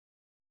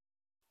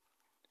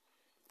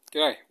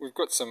G'day, we've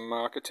got some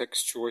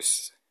Architect's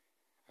Choice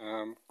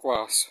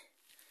glass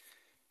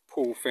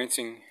pool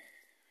fencing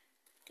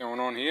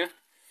going on here,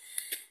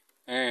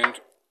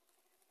 and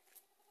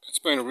it's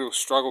been a real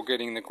struggle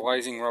getting the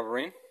glazing rubber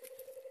in,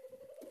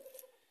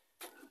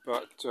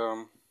 but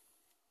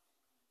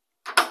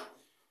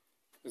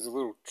there's a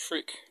little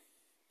trick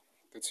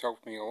that's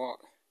helped me a lot.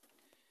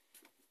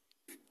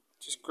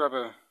 Just grab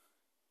a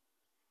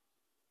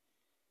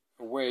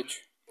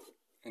wedge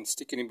and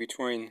stick it in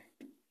between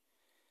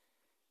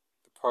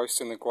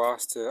post and the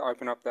glass to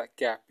open up that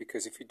gap,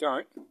 because if you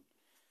don't,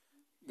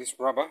 this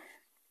rubber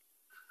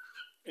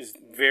is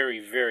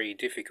very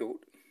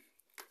difficult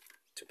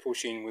to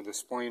push in with a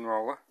spleen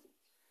roller,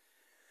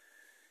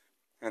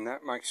 and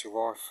that makes your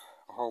life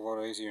a whole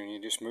lot easier, and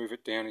you just move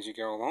it down as you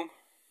go along.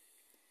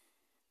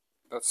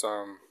 That's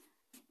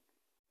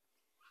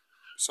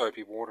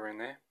soapy water in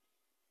there.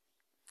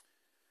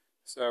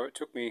 So it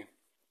took me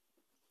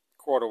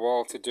quite a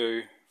while to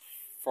do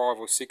 5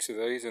 or 6 of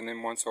these, and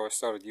then once I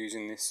started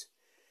using this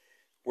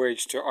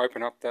wedge to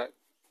open up that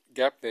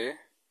gap there,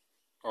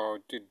 I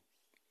did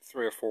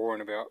 3 or 4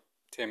 in about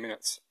 10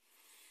 minutes.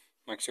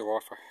 Makes your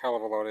life a hell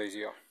of a lot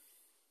easier.